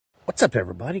What's up,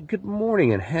 everybody? Good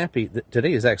morning and happy.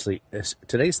 Today's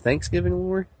Thanksgiving,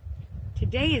 Lori?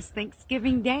 Today is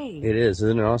Thanksgiving Day. It is,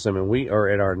 isn't it awesome? And we are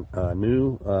at our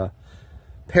new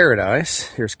paradise.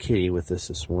 Here's Kitty with us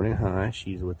this morning. Hi,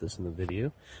 she's with us in the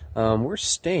video. We're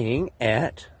staying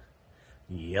at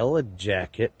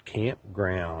Jacket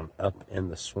Campground up in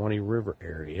the Swanee River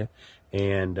area,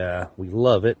 and we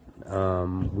love it.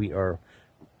 We are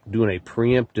doing a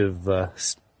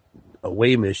preemptive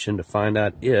away mission to find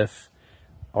out if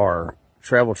our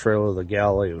travel trailer, the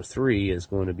Galileo 3, is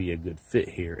going to be a good fit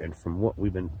here. And from what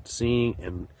we've been seeing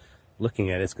and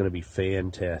looking at, it's going to be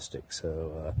fantastic.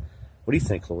 So, what do you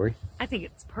think, Lori? I think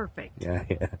it's perfect. Yeah.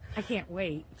 I can't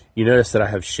wait. You notice that I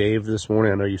have shaved this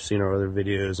morning. I know you've seen our other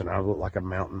videos, and I look like a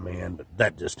mountain man, but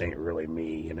that just ain't really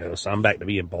me, you know. So I'm back to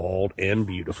being bald and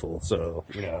beautiful. So,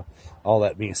 you know, all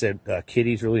that being said,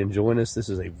 Kitty's really enjoying this. This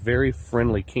is a very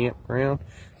friendly campground.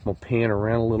 I'm going to pan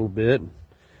around a little bit.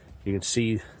 You can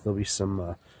see there'll be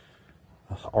some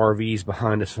RVs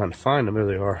behind us trying to find them. There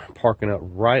they are, parking up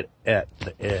right at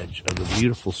the edge of the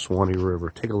beautiful Swanee River.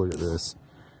 Take a look at this.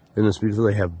 Isn't this beautiful?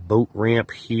 They have boat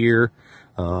ramp here.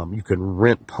 You can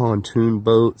rent pontoon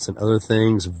boats and other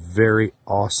things. Very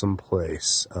awesome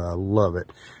place. Love it.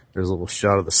 There's a little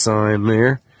shot of the sign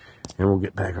there. And we'll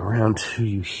get back around to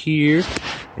you here.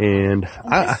 And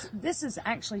this is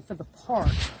actually for the park.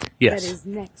 Yes. That is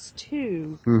next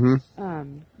to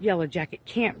Yellow Jacket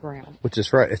Campground. Which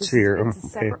is right. It's here. It's a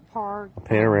separate park. I'll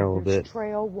pan around a little bit.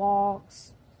 Trail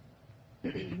walks.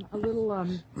 A little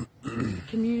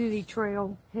community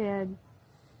trail head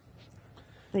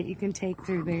that you can take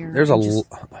through there.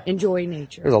 Enjoy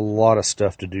nature. There's a lot of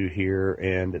stuff to do here,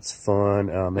 and it's fun.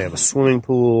 They have a swimming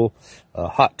pool, a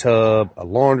hot tub, a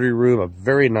laundry room, a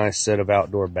very nice set of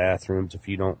outdoor bathrooms if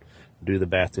you don't do the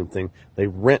bathroom thing. They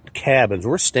rent cabins.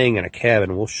 We're staying in a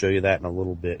cabin. We'll show you that in a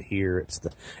little bit here.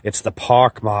 It's the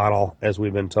park model, as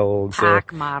we've been told.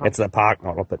 Park model. It's the park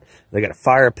model, but they got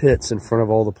fire pits in front of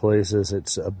all the places.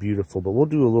 It's beautiful, but we'll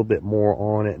do a little bit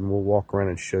more on it, and we'll walk around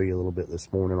and show you a little bit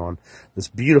this morning on this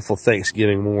beautiful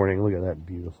Thanksgiving morning. Look at that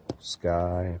beautiful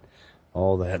sky and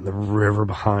all that, and the river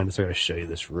behind us. I gotta show you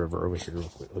this river over here real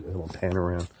quick. Look, I'm gonna pan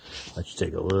around, let you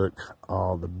take a look.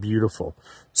 Oh, the beautiful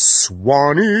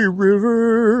Swanee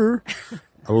River.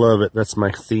 I love it. That's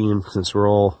my theme since we're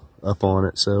all up on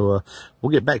it. So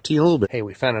we'll get back to you in a little bit. Hey,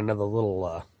 we found another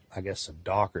little, I guess a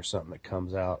dock or something that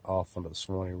comes out off onto the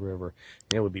Swanee River.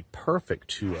 And it would be perfect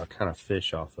to kind of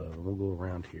fish off of. We'll go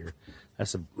around here.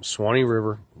 That's the Swanee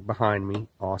River behind me.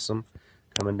 Awesome.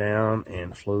 Coming down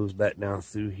and flows back down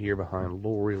through here behind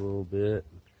Lori a little bit.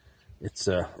 It's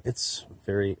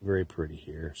very, very pretty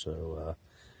here. So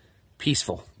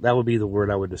peaceful. That would be the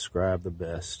word I would describe the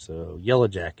best. So Yellow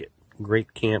Jacket,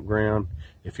 great campground.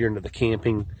 If you're into the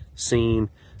camping scene,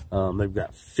 they've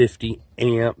got 50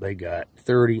 amp, they got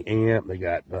 30 amp, they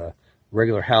got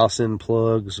regular house in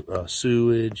plugs,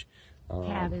 sewage,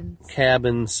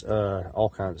 cabins, all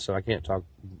kinds. So I can't talk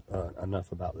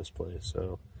enough about this place.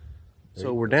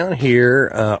 So we're down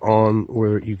here on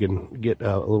where you can get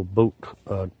a little boat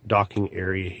docking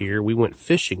area here. We went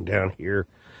fishing down here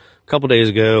a couple days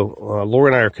ago. Laura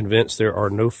and I are convinced there are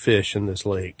no fish in this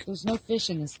lake. There's no fish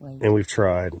in this lake. And we've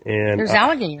tried. And there's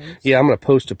alligators. Yeah, I'm going to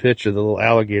post a picture of the little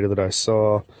alligator that I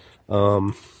saw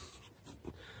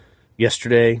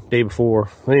yesterday, day before.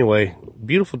 Anyway,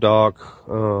 beautiful dock.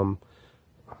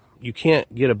 You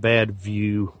can't get a bad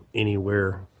view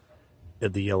anywhere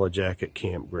at the Yellow Jacket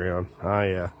Campground.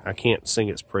 I can't sing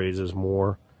its praises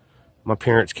more. My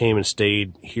parents came and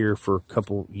stayed here for a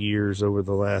couple years over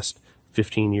the last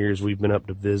 15 years we've been up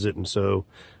to visit, and so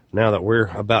now that we're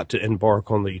about to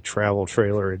embark on the travel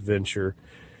trailer adventure,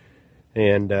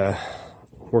 and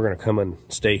we're going to come and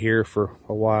stay here for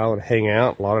a while and hang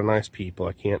out. A lot of nice people.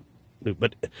 I can't do,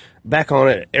 but back on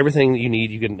it, everything that you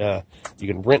need, you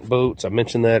can rent boats. I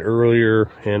mentioned that earlier,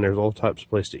 and there's all types of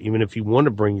places to, even if you want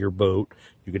to bring your boat,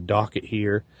 you could dock it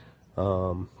here.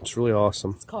 It's really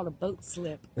awesome. It's called a boat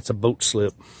slip. It's a boat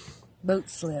slip. Boat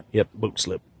slip. Yep, boat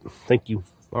slip. Thank you.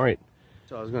 All right.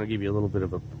 So I was going to give you a little bit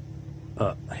of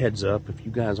a heads up. If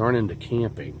you guys aren't into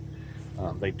camping,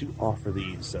 they do offer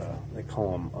these, they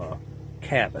call them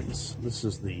cabins. This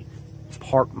is the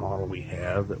park model we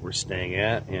have that we're staying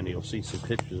at, and you'll see some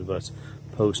pictures of us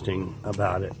posting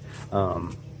about it.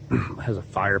 Has a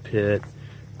fire pit.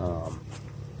 I'll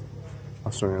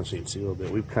swing around so you can see a little bit.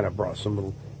 We've kind of brought some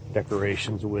little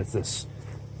decorations with us.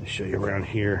 I'll show you around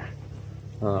here.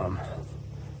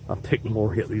 I picked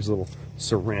Lori up these little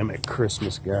ceramic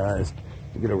Christmas guys.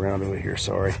 Get around over here,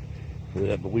 sorry for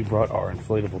that, but we brought our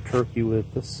inflatable turkey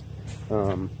with us.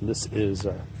 This is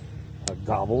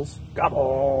Gobbles.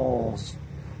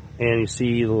 And you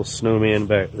see the little snowman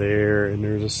back there, and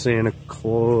there's a Santa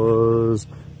Claus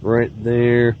right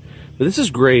there. But this is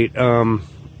great. Runs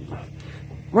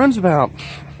about,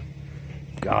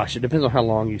 gosh, it depends on how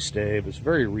long you stay, but it's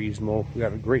very reasonable. We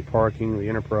got great parking. The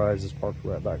Enterprise is parked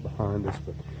right back behind us,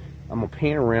 but I'm gonna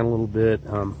pan around a little bit.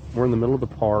 We're in the middle of the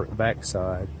park, the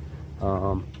backside.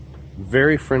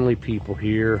 Very friendly people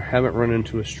here. Haven't run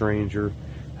into a stranger.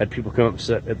 Had people come up and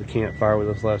sit at the campfire with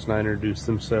us last night, introduce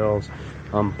themselves.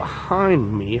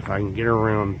 Behind me, if I can get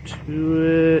around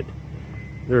to it,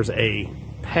 there's a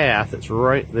path that's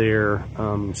right there. You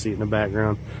can see it in the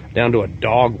background, down to a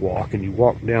dog walk, and you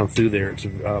walk down through there. It's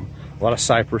a lot of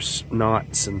cypress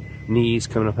knots and knees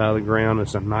coming up out of the ground.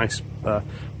 It's a nice,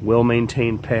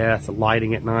 well-maintained path,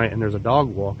 lighting at night, and there's a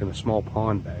dog walk in a small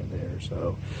pond back there.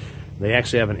 So they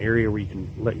actually have an area where you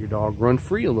can let your dog run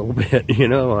free a little bit. You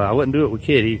know, I wouldn't do it with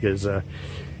Kitty because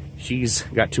she's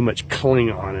got too much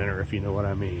cling on in her, if you know what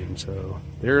I mean. So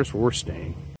there's where we're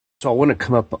staying. So I want to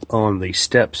come up on the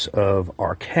steps of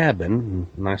our cabin.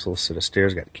 Nice little set of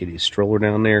stairs. Got Kitty's stroller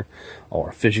down there. All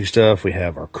our fishing stuff. We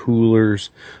have our coolers.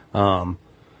 I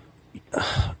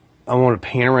want to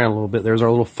pan around a little bit. There's our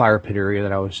little fire pit area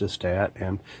that I was just at.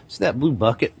 And see that blue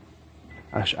bucket?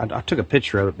 I took a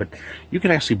picture of it, but you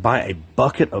can actually buy a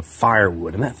bucket of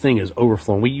firewood, and that thing is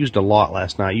overflowing. We used a lot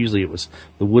last night. Usually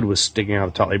the wood was sticking out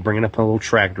the top. They bring it up on a little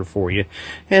tractor for you,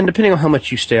 and depending on how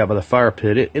much you stay out by the fire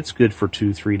pit, it's good for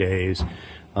 2-3 days.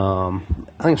 I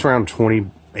think it's around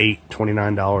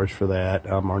 $28-29 for that.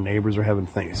 Our neighbors are having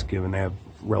Thanksgiving. They have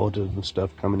relatives and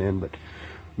stuff coming in, but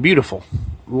beautiful.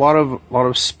 A lot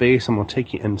of space. I'm gonna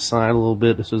take you inside a little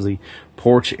bit. This is the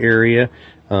porch area.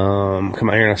 Come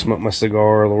out here and I smoke my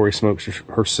cigar. Lori smokes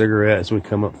her cigarette as we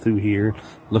come up through here.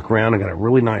 Look around. I got a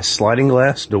really nice sliding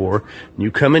glass door.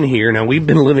 You come in here. Now, we've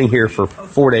been living here for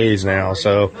 4 days now.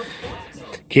 So,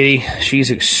 Kitty,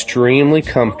 she's extremely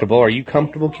comfortable. Are you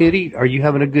comfortable, Kitty? Are you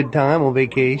having a good time on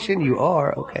vacation? You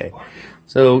are? Okay.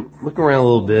 So, look around a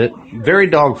little bit. Very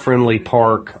dog-friendly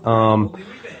park.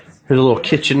 Here's a little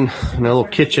kitchen and a little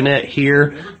kitchenette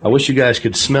here. I wish you guys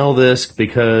could smell this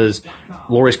because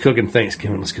Lori's cooking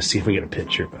Thanksgiving. Let's go see if we can get a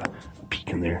picture of a peek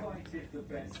in there.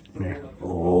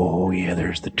 Oh, yeah,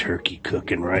 there's the turkey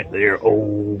cooking right there.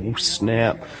 Oh,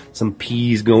 snap. Some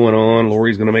peas going on.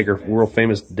 Lori's going to make her world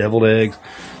famous deviled eggs.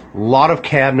 A lot of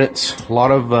cabinets, a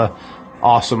lot of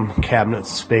awesome cabinet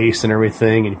space and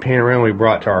everything. And you pan around, we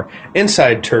brought to our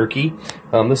inside turkey.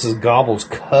 This is Gobble's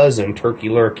cousin, Turkey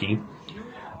Lurkey.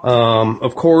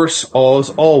 Of course, as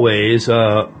always,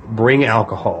 bring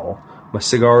alcohol. My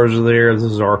cigars are there.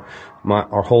 This is our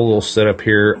whole little setup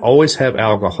here. Always have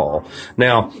alcohol.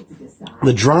 Now,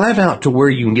 the drive out to where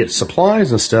you can get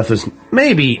supplies and stuff is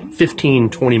maybe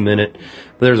 15-20 minute.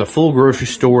 But there's a full grocery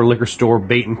store, liquor store,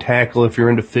 bait and tackle if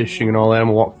you're into fishing and all that. I'm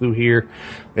gonna walk through here.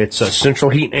 It's a central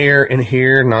heat and air in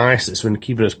here. Nice. It's been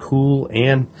keeping us cool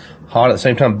and hot at the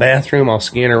same time. Bathroom, I'll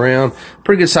scan around.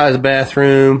 Pretty good sized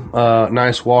bathroom.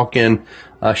 Nice walk-in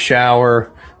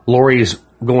shower. Lori's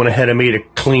going ahead of me to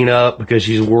clean up because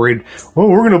she's worried, oh,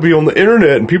 we're going to be on the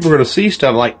internet and people are going to see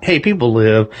stuff. Like, hey, people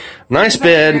live. Nice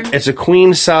bed. It's a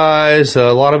queen size.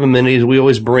 A lot of amenities. We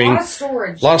always bring. A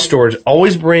lot of storage.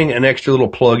 Always bring an extra little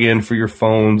plug-in for your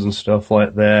phones and stuff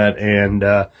like that. And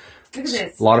look at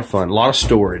this. A lot of fun. A lot of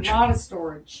storage.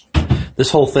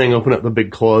 This whole thing, open up the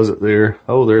big closet there.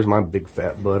 Oh, there's my big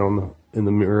fat butt in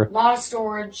the mirror. A lot of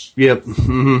storage. Yep.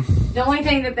 Mm-hmm. The only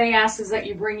thing that they ask is that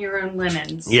you bring your own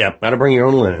linens. Yeah, gotta bring your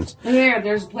own linens.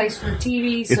 There's a place for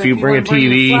TV. So if you bring a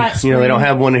TV, they don't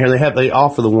have one here. They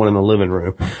offer the one in the living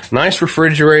room. Nice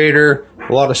refrigerator,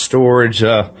 a lot of storage.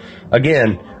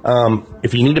 Again,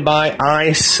 if you need to buy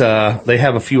ice, they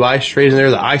have a few ice trays in there.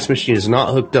 The ice machine is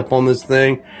not hooked up on this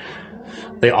thing.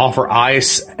 They offer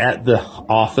ice at the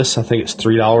office. I think it's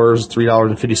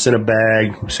 $3.50 a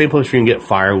bag. Same place where you can get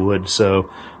firewood. So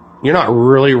you're not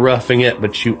really roughing it,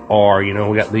 but you are. You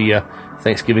know, we got the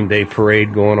Thanksgiving Day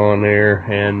parade going on there,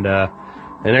 and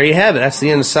there you have it. That's the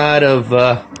inside of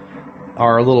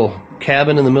our little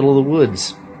cabin in the middle of the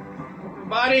woods.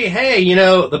 Everybody, hey,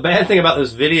 the bad thing about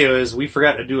this video is we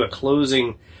forgot to do a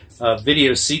closing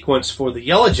video sequence for the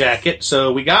Yellow Jacket.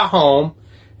 So we got home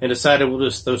and decided we'll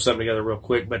just throw something together real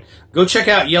quick. But go check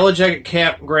out Yellow Jacket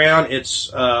Campground.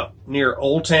 It's near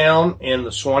Old Town in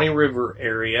the Swanee River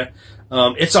area.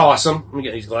 It's awesome. Let me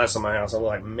get these glasses on my house. I look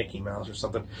like Mickey Mouse or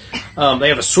something. They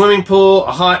have a swimming pool,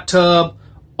 a hot tub,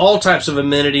 all types of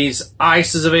amenities.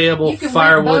 Ice is available,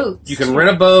 firewood. You can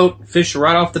rent a boat, fish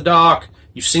right off the dock.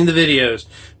 You've seen the videos.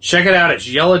 Check it out. It's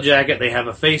Yellow Jacket. They have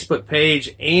a Facebook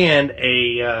page and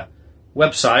a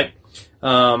website.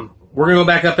 we're going to go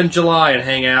back up in July and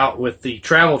hang out with the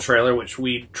travel trailer, which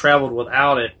we traveled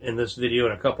without it in this video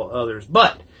and a couple others.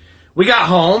 But we got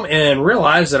home and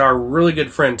realized that our really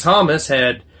good friend Thomas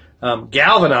had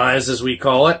galvanized, as we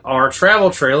call it, our travel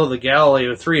trailer, the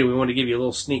Galileo 3. We wanted to give you a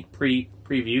little sneak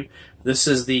preview. This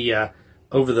is the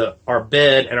over our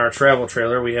bed and our travel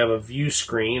trailer. We have a view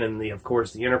screen, and of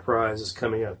course the Enterprise is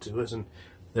coming up to us, and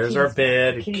there's our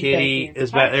bed. Kitty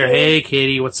is back there. Hey,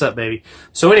 Kitty, what's up, baby?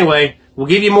 So anyway, we'll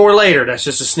give you more later. That's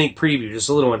just a sneak preview, just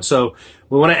a little one. So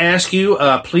we want to ask you,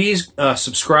 please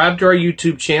subscribe to our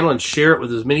YouTube channel and share it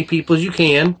with as many people as you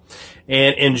can.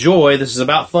 And enjoy. This is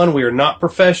about fun. We are not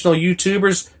professional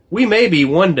YouTubers. We may be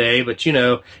one day, but you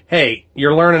know, hey,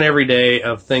 you're learning every day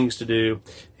of things to do.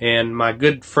 And my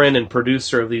good friend and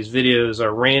producer of these videos,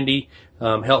 Randy,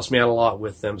 helps me out a lot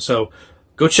with them. So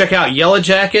go check out Yellow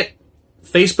Jacket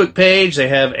Facebook page. They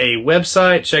have a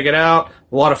website. Check it out.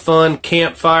 A lot of fun.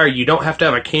 Campfire. You don't have to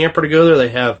have a camper to go there. They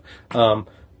have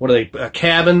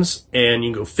cabins, and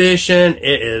you can go fishing.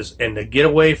 And to get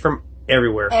away from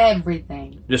everywhere.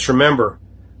 Everything. Just remember,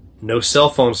 no cell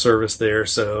phone service there,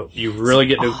 so you really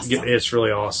get it's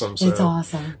really awesome. So. It's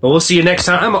awesome. But we'll see you next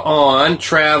time on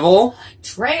Travel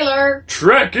Trailer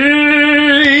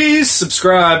Trekkies.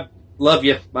 Subscribe. Love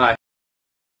you. Bye.